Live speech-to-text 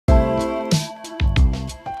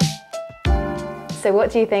So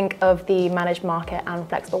what do you think of the managed market and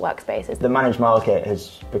flexible workspaces? The managed market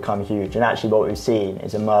has become huge, and actually what we've seen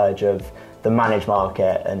is a merge of the managed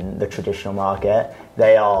market and the traditional market.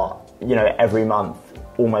 They are, every month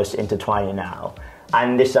almost intertwining now.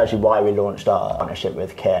 And this is actually why we launched our partnership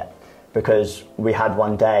with Kitt, because we had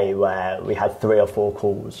one day where we had 3 or 4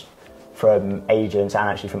 calls from agents and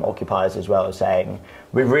actually from occupiers as well, saying,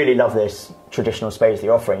 we really love this traditional space that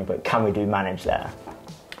you're offering, but can we do managed there?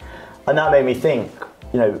 And that made me think,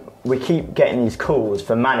 we keep getting these calls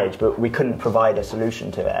for managed, but we couldn't provide a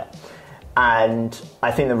solution to it. And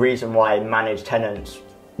I think the reason why managed tenants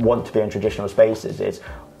want to be in traditional spaces is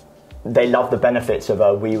they love the benefits of a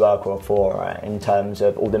WeWork or a Fora in terms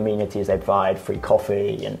of all the amenities they provide, free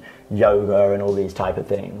coffee and yoga and all these type of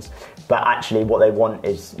things. But actually what they want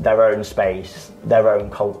is their own space, their own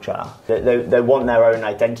culture. They want their own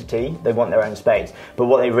identity, they want their own space. But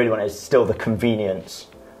what they really want is still the convenience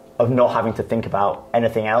of not having to think about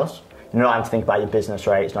anything else. You're not having to think about your business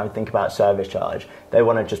rates, not having to think about service charge. They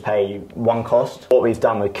want to just pay one cost. What we've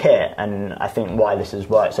done with Kitt, and I think why this has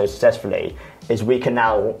worked so successfully, is we can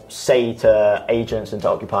now say to agents and to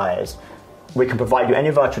occupiers, we can provide you any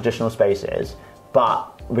of our traditional spaces,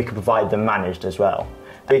 but we can provide them managed as well.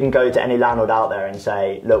 We can go to any landlord out there and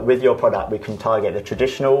say, look, with your product, we can target the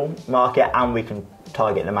traditional market and we can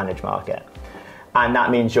target the managed market. And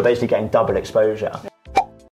that means you're basically getting double exposure.